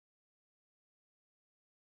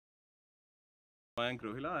I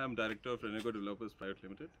am Director of REnergo Developers Private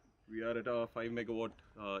Limited. We are at a 5 megawatt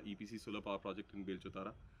EPC solar power project in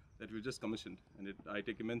Belchautara that we just commissioned, and I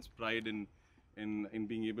take immense pride in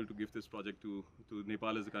being able to give this project to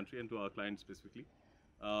Nepal as a country and to our clients specifically.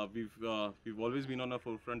 We've always been on our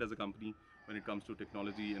forefront as a company when it comes to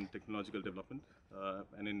technology and technological development,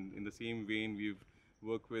 and in the same vein, we've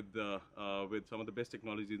worked with some of the best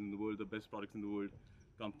technologies in the world, the best products in the world,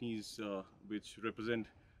 companies which represent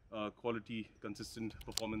quality, consistent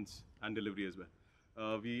performance and delivery as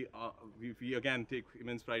well. We again take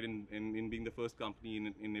immense pride in being the first company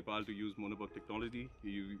in Nepal to use Mono PERC technology.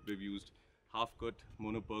 We've used half-cut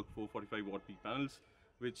Mono PERC 445 watt peak panels,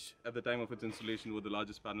 which at the time of its installation were the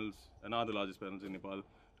largest panels and are the largest panels in Nepal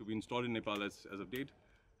to be installed in Nepal as of date.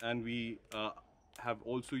 And we have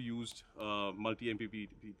also used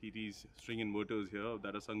multi-MPPTs string inverters here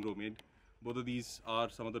that are Sungrow made. Both of these are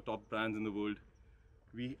some of the top brands in the world.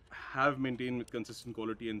 We have maintained with consistent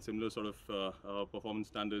quality and similar sort of performance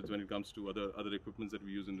standards when it comes to other equipments that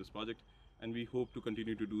we use in this project, and we hope to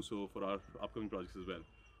continue to do so for our upcoming projects as well.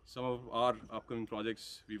 Some of our upcoming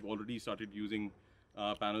projects, we've already started using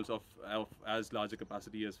panels of as large a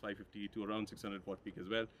capacity as 550 to around 600 watt peak as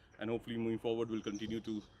well, and hopefully moving forward we'll continue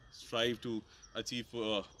to strive to achieve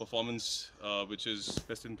performance which is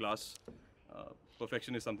best in class.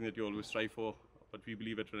 Perfection is something that you always strive for, but we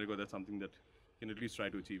believe at REnergo that's something that you can at least try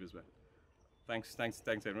to achieve as well. Thanks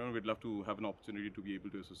everyone. We'd love to have an opportunity to be able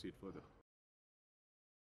to associate further.